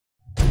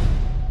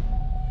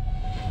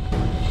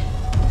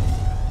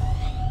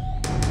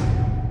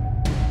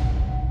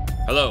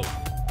Hello.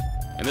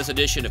 In this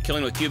edition of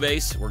Killing with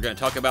Cubase, we're going to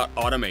talk about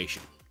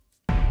automation.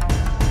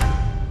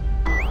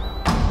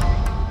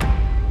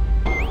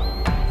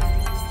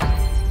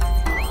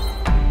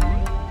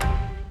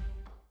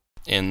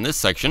 In this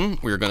section,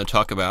 we're going to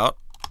talk about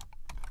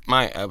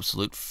my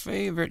absolute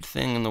favorite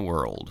thing in the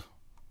world.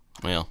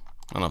 Well,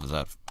 I don't know if it's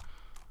that.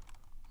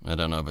 I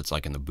don't know if it's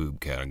like in the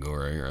boob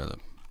category or the,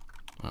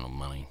 I don't know,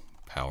 money,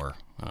 power.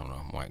 I don't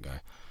know, white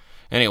guy.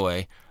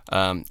 Anyway,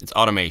 it's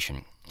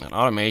automation. And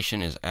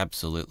automation is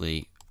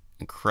absolutely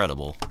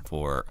incredible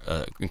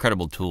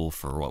incredible tool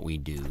for what we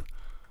do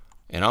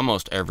in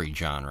almost every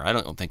genre. I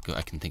don't think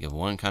I can think of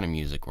one kind of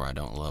music where I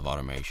don't love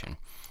automation.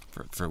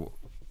 But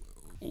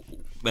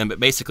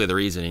basically the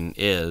reasoning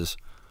is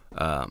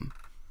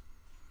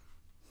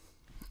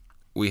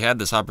we had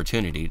this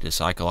opportunity to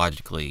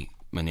psychologically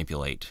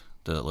manipulate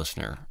the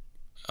listener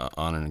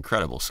on an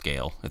incredible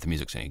scale if the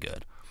music's any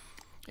good.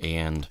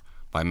 And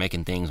by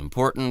making things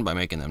important, by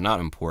making them not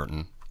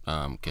important,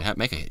 can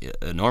make an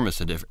enormous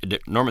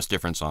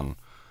difference on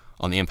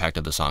the impact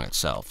of the song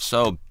itself.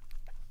 So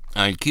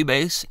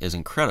Cubase is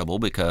incredible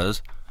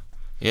because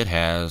it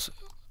has,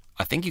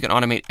 I think you can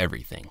automate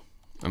everything.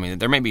 I mean,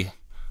 there may be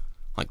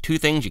like two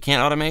things you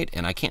can't automate,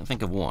 and I can't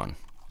think of one.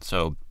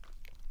 So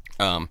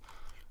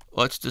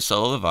let's just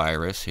solo the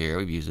virus here.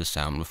 We've used this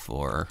sound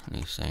before.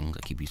 These things,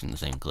 I keep using the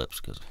same clips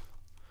because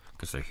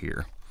they're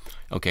here.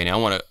 Okay,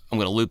 now I'm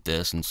gonna loop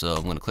this, and so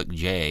I'm gonna click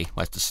J. Well,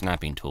 that's the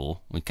snapping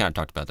tool. We kind of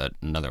talked about that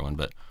in another one,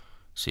 but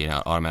see now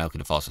it automatically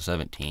defaults to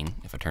 17.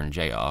 If I turn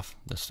J off,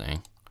 this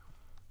thing,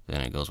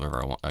 then it goes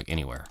wherever I want, like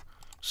anywhere.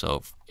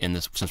 So in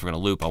this, since we're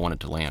gonna loop, I want it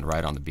to land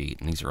right on the beat,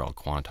 and these are all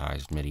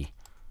quantized MIDI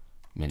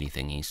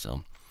thingies.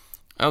 So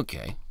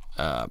okay,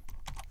 yeah,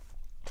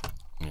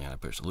 I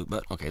push the loop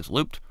button. Okay, it's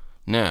looped.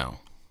 Now,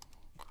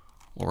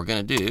 what we're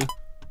gonna do.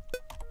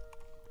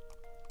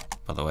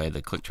 By the way,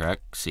 the click track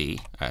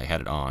C, I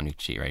had it on. You can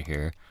see it right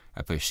here.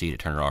 I push C to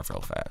turn it off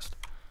real fast.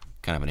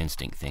 Kind of an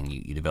instinct thing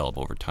you develop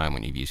over time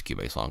when you've used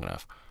Cubase long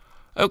enough.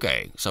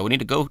 Okay, so we need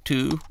to go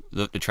to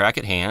the track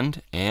at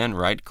hand and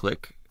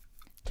right-click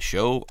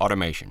Show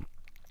Automation.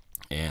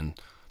 And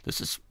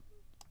this is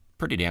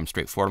pretty damn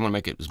straightforward. I'm going to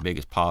make it as big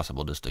as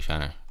possible just to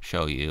kind of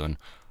show you. And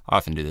I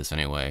often do this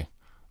anyway,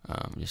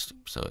 just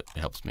so it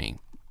helps me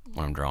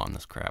when I'm drawing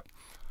this crap.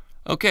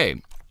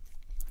 Okay,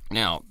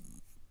 now,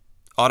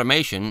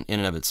 automation in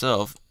and of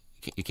itself,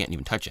 you can't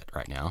even touch it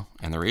right now,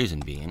 and the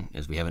reason being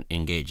is we haven't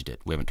engaged it,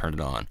 we haven't turned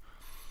it on,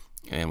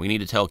 and we need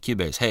to tell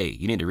Cubase, hey,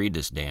 you need to read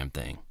this damn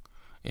thing.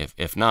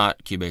 If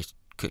not, Cubase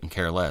couldn't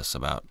care less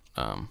about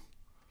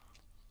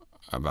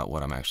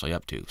what I'm actually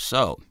up to.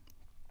 So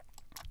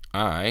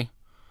I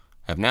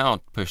have now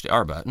pushed the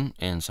R button,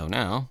 and so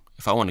now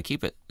if I want to keep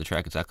the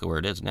track exactly where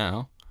it is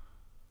now,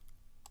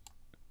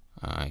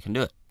 I can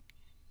do it.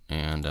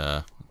 And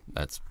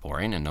that's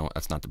boring, and no,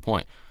 that's not the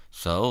point.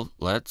 So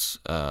let's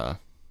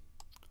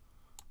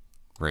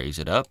raise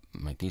it up,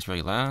 make these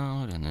really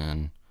loud,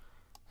 and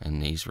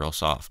these real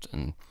soft.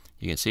 And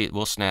you can see it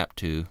will snap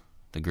to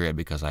the grid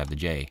because I have the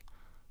J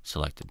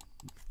selected.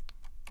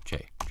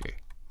 J.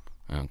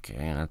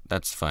 Okay,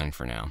 that's fine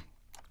for now.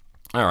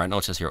 All right, now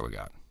let's just hear what we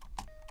got.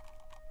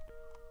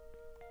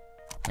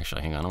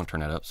 Actually, hang on, I'm gonna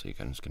turn that up so you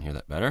guys can hear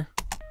that better.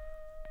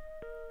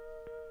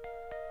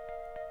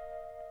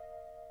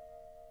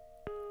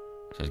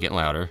 So it's getting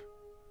louder.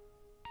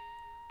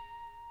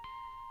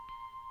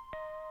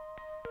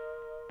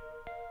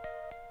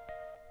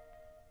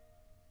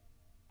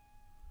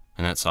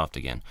 And that's soft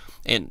again.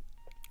 And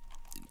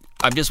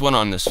I've just went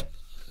on this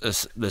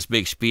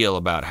big spiel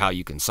about how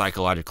you can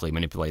psychologically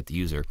manipulate the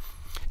user,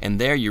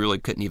 and there you really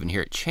couldn't even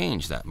hear it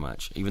change that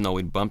much, even though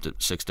we bumped it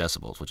 6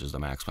 decibels, which is the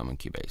maximum in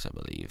Cubase, I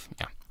believe.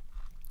 Yeah.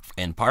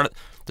 And part of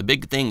the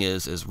big thing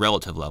is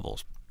relative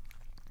levels.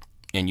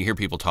 And you hear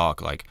people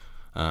talk like,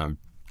 oh,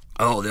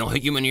 the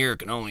human ear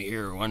can only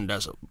hear 1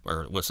 decibel,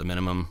 or what's the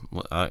minimum?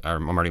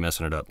 I'm already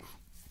messing it up.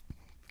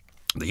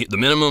 The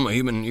minimum a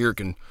human ear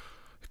can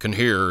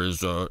hear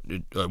is a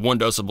 1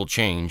 decibel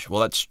change.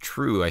 Well, that's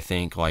true, I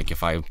think. Like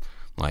if I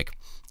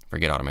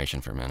forget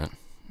automation for a minute,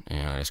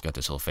 and I just got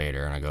this little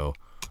fader, and I go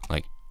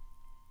like,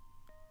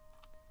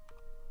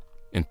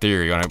 in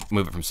theory, when I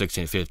move it from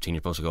 16 to 15, you're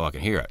supposed to go, I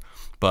can hear it.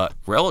 But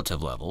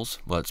relative levels,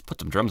 let's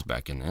put some drums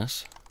back in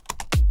this.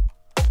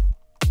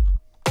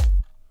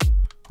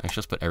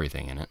 Actually, let's put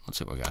everything in it. Let's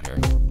see what we got here.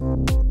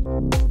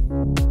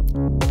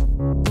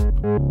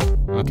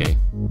 Okay.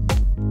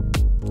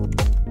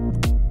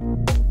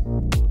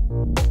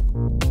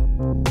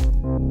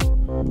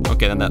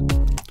 Okay, then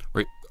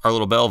our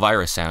little bell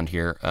virus sound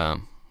here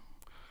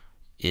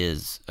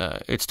is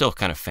it's still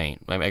kind of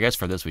faint. I guess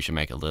for this we should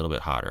make it a little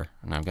bit hotter.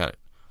 And I've got,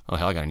 oh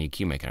hell, I got an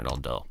EQ making it all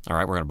dull. All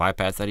right, we're gonna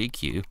bypass that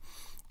EQ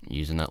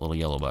using that little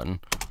yellow button.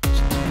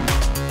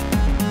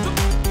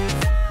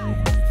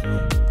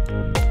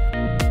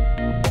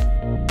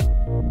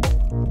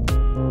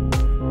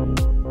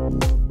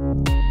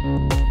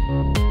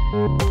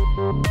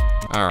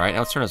 All right, now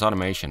let's turn this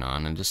automation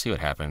on and just see what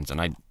happens.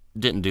 And I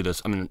didn't do this.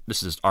 I mean,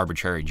 this is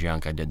arbitrary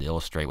junk I did to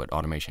illustrate what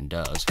automation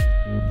does.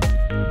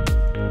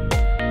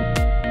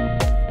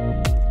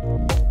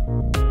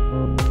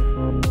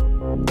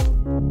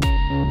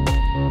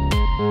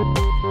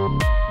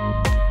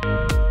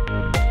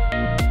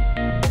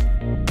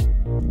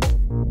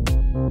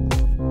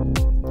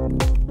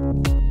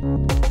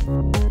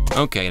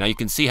 Okay, now you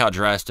can see how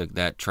drastic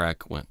that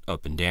track went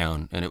up and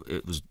down, and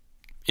it was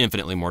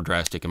infinitely more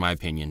drastic, in my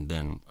opinion,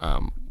 than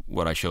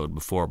what I showed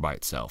before by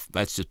itself.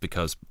 That's just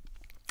because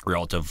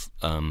relative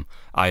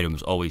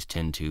items always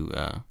tend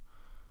to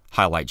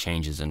highlight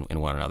changes in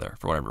one another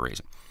for whatever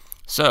reason.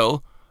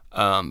 So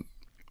the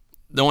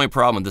only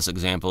problem with this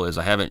example is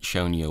I haven't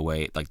shown you a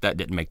way, like that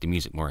didn't make the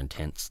music more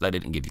intense. That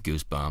didn't give you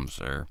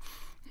goosebumps or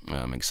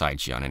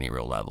excite you on any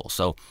real level.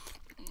 So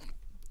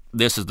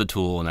this is the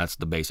tool, and that's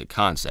the basic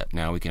concept.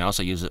 Now we can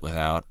also use it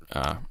without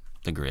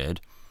the grid,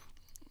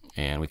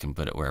 and we can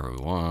put it wherever we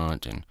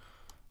want. And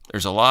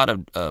there's a lot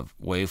of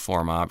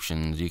waveform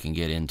options you can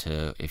get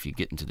into if you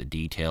get into the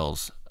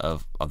details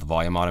of the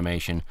volume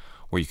automation,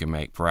 where you can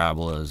make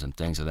parabolas and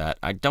things of that.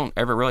 I don't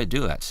ever really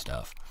do that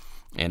stuff,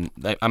 and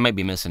I may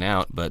be missing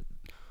out, but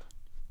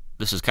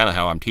this is kind of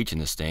how I'm teaching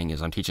this thing,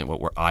 is I'm teaching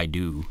what I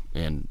do,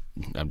 and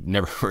I've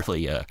never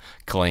really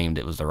claimed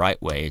it was the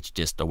right way. It's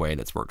just the way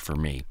that's worked for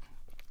me.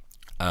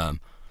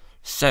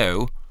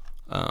 So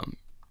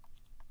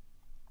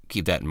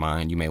keep that in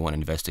mind. You may want to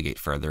investigate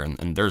further,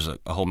 and there's a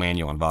whole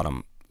manual on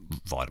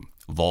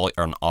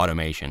on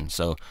automation,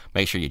 so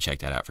make sure you check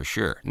that out for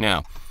sure.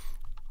 Now,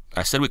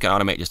 I said we can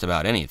automate just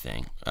about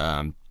anything.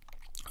 I'm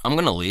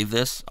going to leave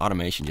this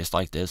automation just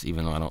like this,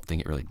 even though I don't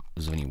think it really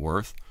is of any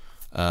worth,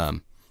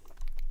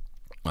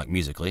 like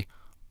musically,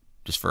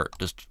 just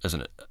as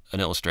an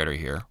illustrator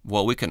here.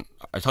 Well,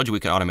 I told you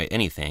we can automate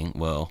anything.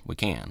 Well, we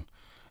can.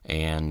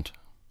 And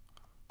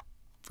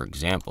for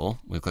example,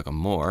 we click on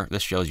more.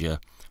 This shows you,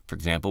 for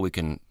example,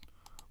 the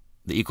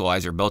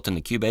equalizer built in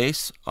the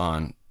Cubase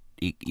on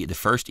the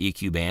first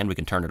EQ band, we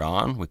can turn it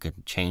on. We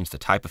could change the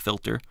type of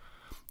filter,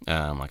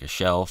 like a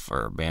shelf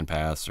or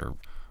bandpass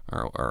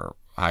or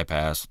high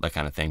pass, that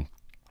kind of thing.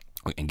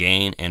 We can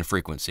gain and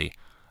frequency,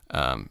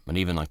 and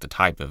even like the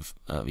type of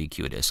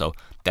EQ it is. So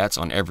that's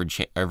on every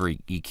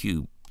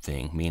EQ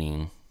thing,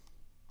 meaning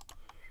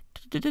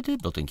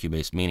built-in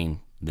Cubase,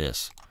 meaning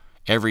this.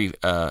 Every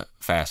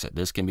facet,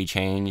 this can be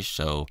changed.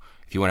 So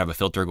if you want to have a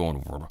filter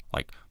going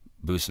like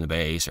boosting the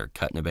bass or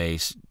cutting the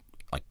bass,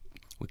 like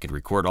we could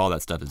record all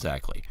that stuff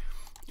exactly.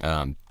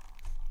 So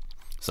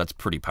that's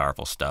pretty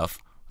powerful stuff.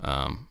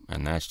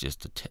 And that's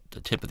just the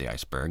tip of the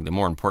iceberg. The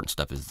more important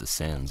stuff is the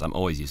sends. I'm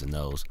always using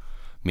those,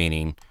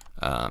 meaning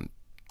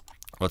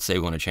let's say we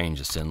want to change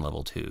the send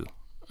level 2,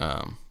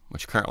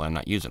 which currently I'm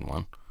not using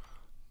one.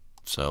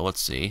 So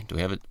let's see. Do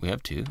we have it? We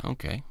have 2.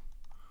 Okay.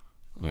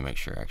 Let me make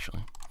sure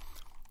actually.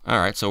 All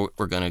right, so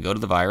we're going to go to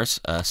the virus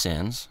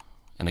sends,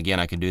 and again,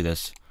 I could do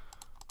this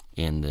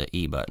in the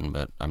E button,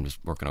 but I'm just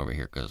working over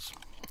here because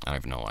I don't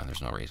even know why. There's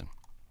no reason.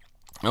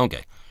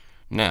 Okay,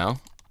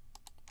 now,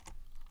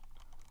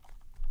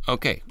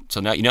 so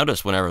now you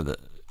notice whenever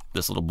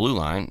this little blue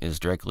line is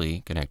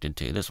directly connected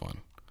to this one.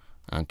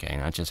 Okay,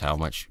 and that's just how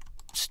much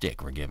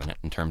stick we're giving it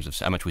in terms of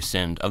how much we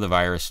send of the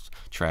virus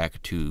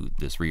track to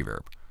this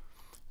reverb.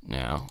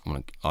 Now,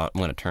 I'm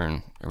going to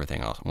turn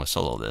everything off. I'm going to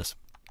solo this.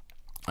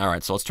 All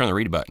right, so let's turn the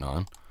read button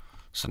on.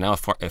 So now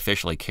it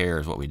officially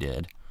cares what we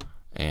did.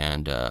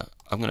 And I'm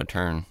going to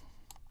turn,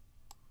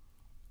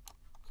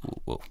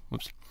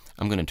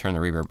 I'm going to turn the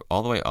reverb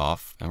all the way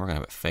off, and we're going to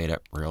have it fade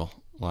up real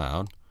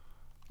loud,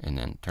 and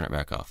then turn it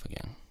back off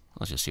again.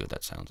 Let's just see what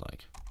that sounds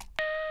like.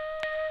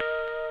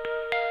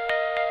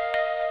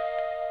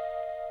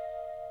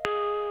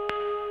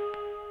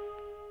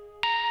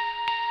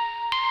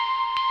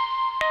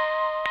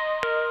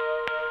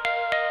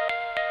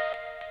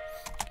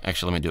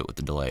 Actually, let me do it with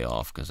the delay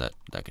off, because that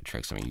could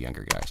trick some of you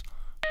younger guys.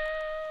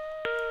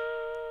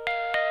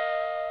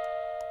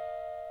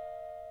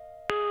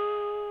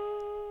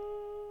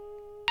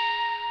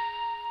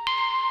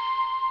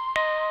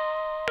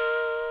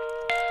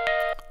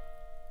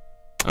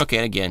 Okay,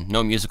 and again,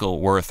 no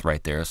musical worth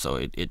right there, so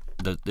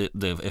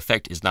the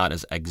effect is not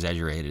as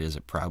exaggerated as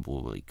it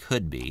probably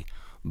could be,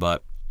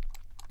 but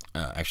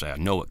actually I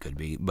know it could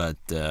be, but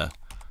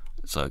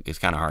so it's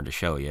kind of hard to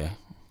show you.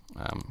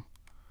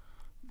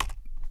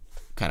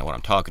 Kind of what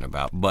I'm talking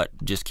about, but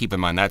just keep in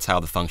mind that's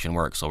how the function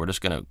works. So we're just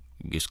going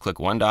to click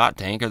one dot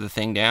to anchor the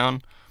thing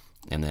down,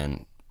 and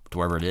then to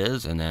wherever it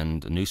is, and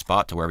then the new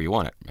spot to wherever you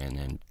want it, and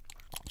then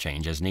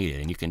change as needed.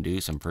 And you can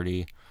do some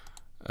pretty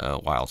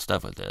wild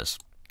stuff with this.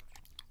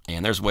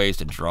 And there's ways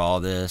to draw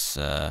this.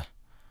 I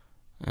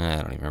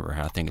don't even remember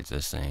how. I think it's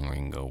this thing where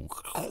you can go,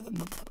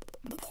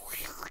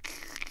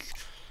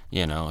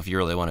 you know, if you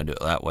really want to do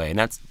it that way, and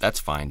that's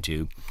fine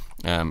too.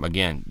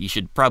 Again, you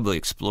should probably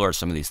explore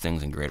some of these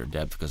things in greater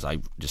depth, because I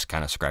just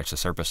kind of scratched the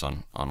surface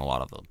on a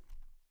lot of